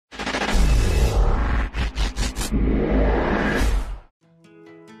We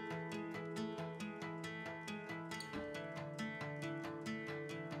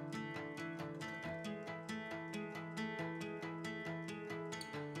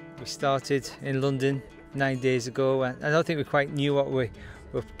started in London 9 days ago, and I don't think we quite knew what we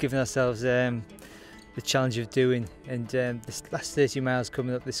were giving ourselves the challenge of doing. And this last 30 miles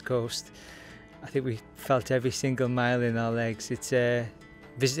coming up this coast, I think we felt every single mile in our legs. It's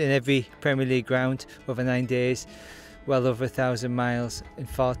visiting every Premier League ground over 9 days, well over 1,000 miles, and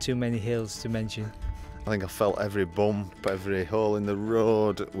far too many hills to mention. I think I felt every bump, every hole in the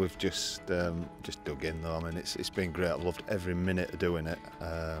road. We've just dug in though. I mean, it's been great. I've loved every minute of doing it.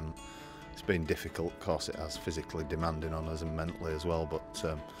 It's been difficult, of course it has, physically demanding on us and mentally as well, but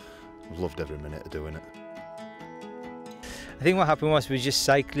I've loved every minute of doing it. I think what happened was we were just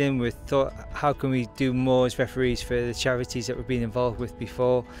cycling. We thought, how can we do more as referees for the charities that we've been involved with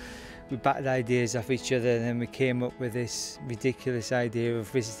before? We batted ideas off each other, and then we came up with this ridiculous idea of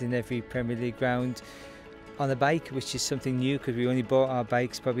visiting every Premier League ground on a bike, which is something new because we only bought our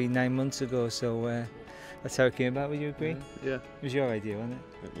bikes probably 9 months ago. So that's how it came about. Would you agree? Yeah. It was your idea, wasn't it?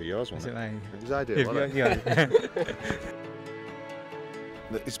 It was yours, wasn't it? Mine? It was ideal, wasn't it? Yeah.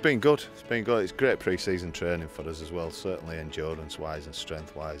 It's been good. It's been good. It's great pre-season training for us as well. Certainly endurance-wise and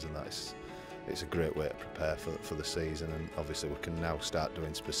strength-wise, and it's a great way to prepare for the season. And obviously we can now start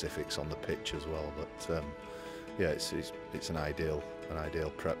doing specifics on the pitch as well. But yeah, it's an ideal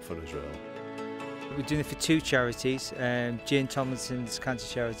prep for us really. We're doing it for 2 charities, Tomlinson's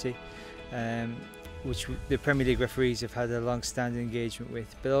cancer charity, which the Premier League referees have had a long-standing engagement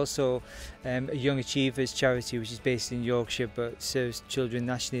with, but also a Young Achievers charity which is based in Yorkshire but serves children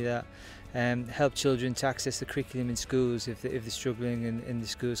nationally that help children to access the curriculum in schools if they're struggling and the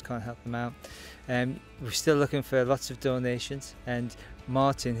schools can't help them out. We're still looking for lots of donations, and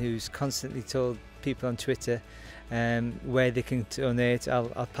Martin, who's constantly told people on Twitter where they can donate,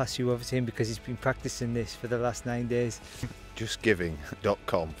 I'll pass you over to him because he's been practicing this for the last 9 days.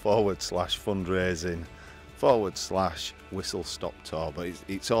 justgiving.com/fundraising/whistle stop tour, but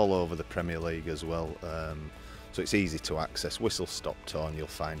it's all over the Premier League as well, so it's easy to access. Whistle stop tour, and you'll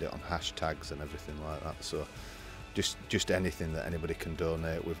find it on hashtags and everything like that. So just anything that anybody can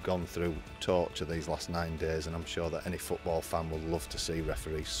donate. We've gone through torture these last 9 days, and I'm sure that any football fan would love to see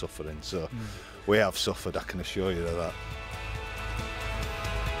referees suffering. So we have suffered, I can assure you of that.